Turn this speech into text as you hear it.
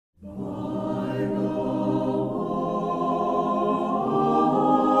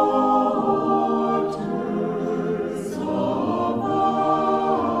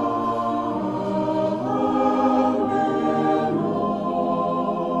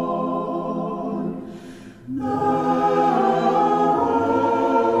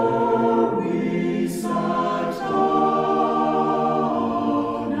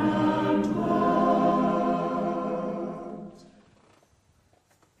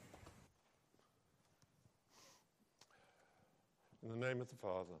name of the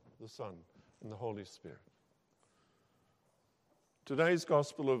Father, the Son, and the Holy Spirit. Today's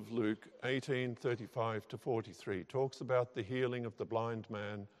Gospel of Luke 18:35 to 43 talks about the healing of the blind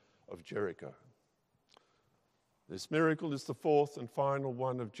man of Jericho. This miracle is the fourth and final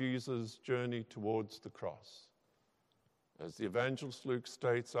one of Jesus' journey towards the cross. As the evangelist Luke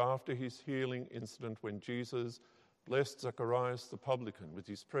states, after his healing incident when Jesus blessed Zacharias the publican with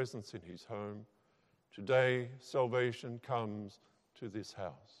his presence in his home, today salvation comes to this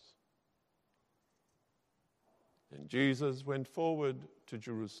house. Then Jesus went forward to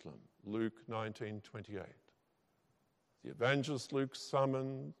Jerusalem, Luke 19:28. The evangelist Luke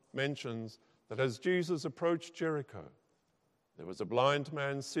mentions that as Jesus approached Jericho, there was a blind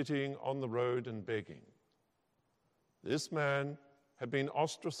man sitting on the road and begging. This man had been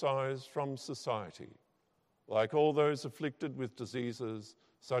ostracized from society, like all those afflicted with diseases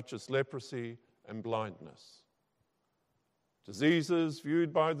such as leprosy and blindness. Diseases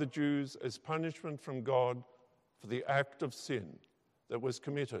viewed by the Jews as punishment from God for the act of sin that was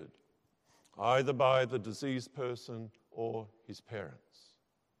committed, either by the diseased person or his parents.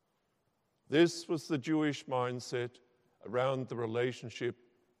 This was the Jewish mindset around the relationship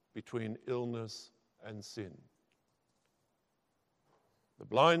between illness and sin. The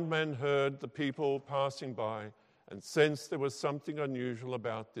blind man heard the people passing by and sensed there was something unusual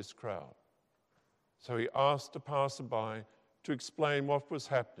about this crowd. So he asked a passerby to explain what was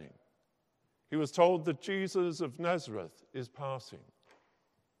happening. He was told that Jesus of Nazareth is passing.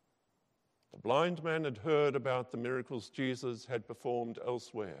 The blind man had heard about the miracles Jesus had performed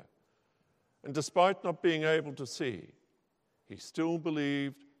elsewhere, and despite not being able to see, he still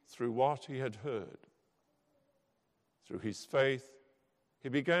believed through what he had heard. Through his faith, he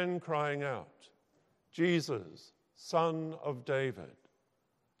began crying out, "Jesus, Son of David,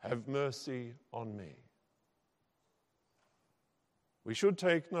 have mercy on me." We should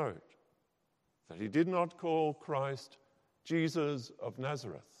take note that he did not call Christ Jesus of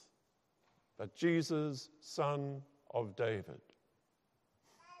Nazareth, but Jesus, Son of David.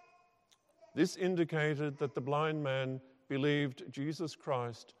 This indicated that the blind man believed Jesus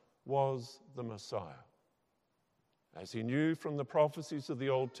Christ was the Messiah, as he knew from the prophecies of the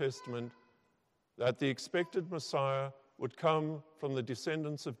Old Testament that the expected Messiah would come from the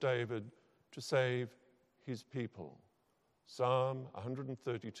descendants of David to save his people. Psalm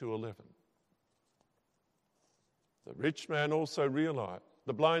 132:11. The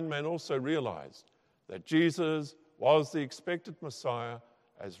blind man also realized that Jesus was the expected Messiah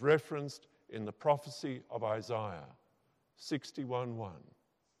as referenced in the prophecy of Isaiah 61:1.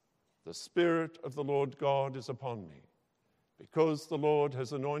 The Spirit of the Lord God is upon me, because the Lord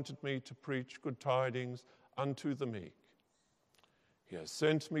has anointed me to preach good tidings unto the meek. He has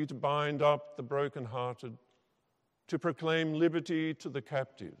sent me to bind up the brokenhearted, to proclaim liberty to the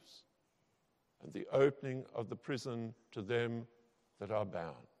captives, and the opening of the prison to them that are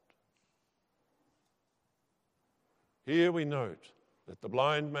bound. Here we note that the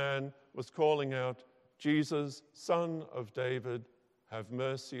blind man was calling out, "Jesus, Son of David, have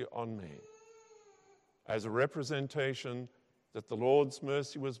mercy on me," as a representation that the Lord's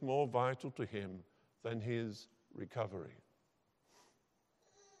mercy was more vital to him than his recovery.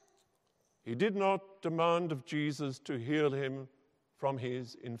 He did not demand of Jesus to heal him from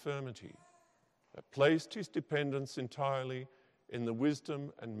his infirmity, but placed his dependence entirely in the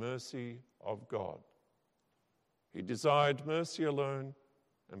wisdom and mercy of God. He desired mercy alone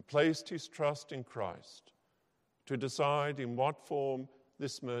and placed his trust in Christ to decide in what form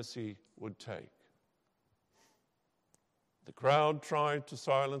this mercy would take. The crowd tried to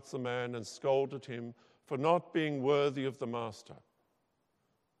silence the man and scolded him for not being worthy of the master.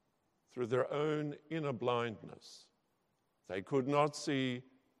 Through their own inner blindness, they could not see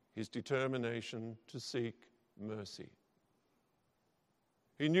his determination to seek mercy.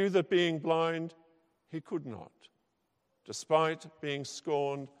 He knew that being blind, he could not. Despite being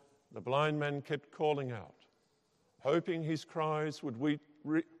scorned, the blind man kept calling out, hoping his cries would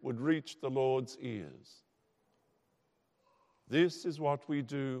reach the Lord's ears. This is what we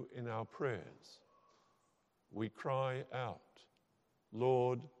do in our prayers. We cry out,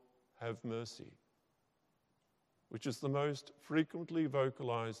 "Lord, have mercy," which is the most frequently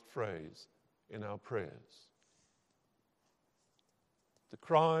vocalized phrase in our prayers. The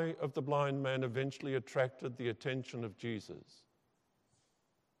cry of the blind man eventually attracted the attention of Jesus.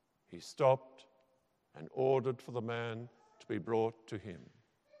 He stopped and ordered for the man to be brought to him.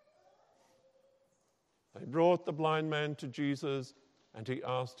 They brought the blind man to Jesus, and he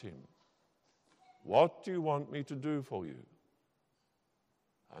asked him, "What do you want me to do for you?"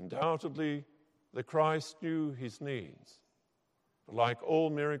 Undoubtedly, the Christ knew his needs, Like all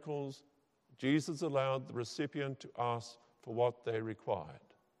miracles, Jesus allowed the recipient to ask for what they required.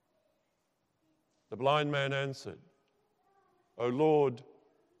 The blind man answered, "O Lord,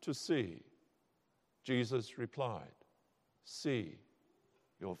 to see." Jesus replied, "See,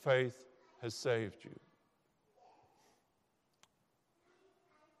 your faith has saved you."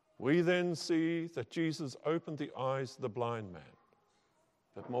 We then see that Jesus opened the eyes of the blind man,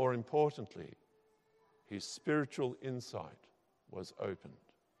 but more importantly, his spiritual insight was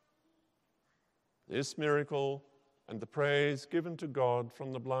opened. This miracle and the praise given to God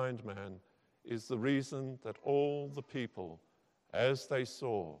from the blind man is the reason that all the people, as they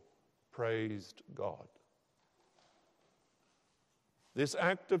saw, praised God. This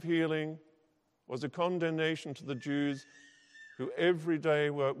act of healing was a condemnation to the Jews who every day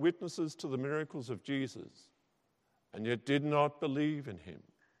were witnesses to the miracles of Jesus and yet did not believe in him,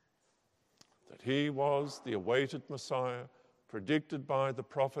 that he was the awaited Messiah predicted by the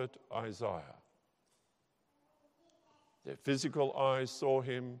prophet Isaiah. Their physical eyes saw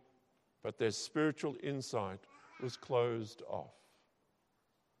him, but their spiritual insight was closed off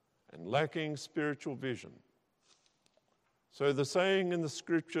and lacking spiritual vision. So the saying in the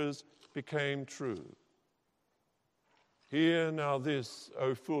scriptures became true. Hear now this,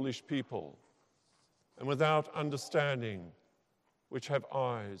 O foolish people, and without understanding, which have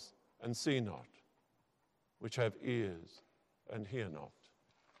eyes and see not, which have ears and hear not.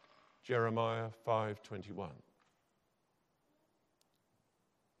 Jeremiah 5:21.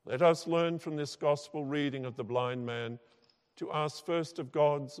 Let us learn from this gospel reading of the blind man to ask first of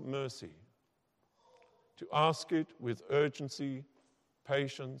God's mercy, to ask it with urgency,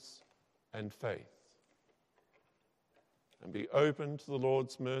 patience, and faith, and be open to the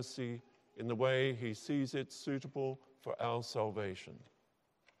Lord's mercy in the way he sees it suitable for our salvation.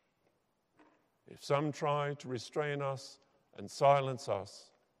 If some try to restrain us and silence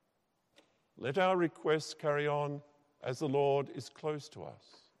us, let our requests carry on as the Lord is close to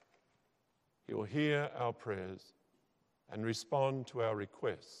us. He will hear our prayers and respond to our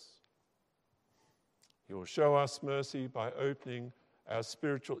requests. He will show us mercy by opening our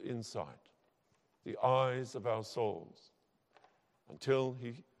spiritual insight, the eyes of our souls, until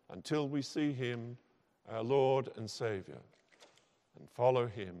we see him, our Lord and Savior, and follow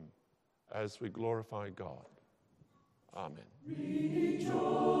him as we glorify God. Amen. Rejoice,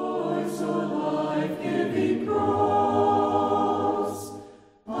 O life-giving cross,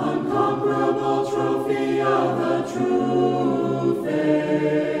 unconquerable trophy of the true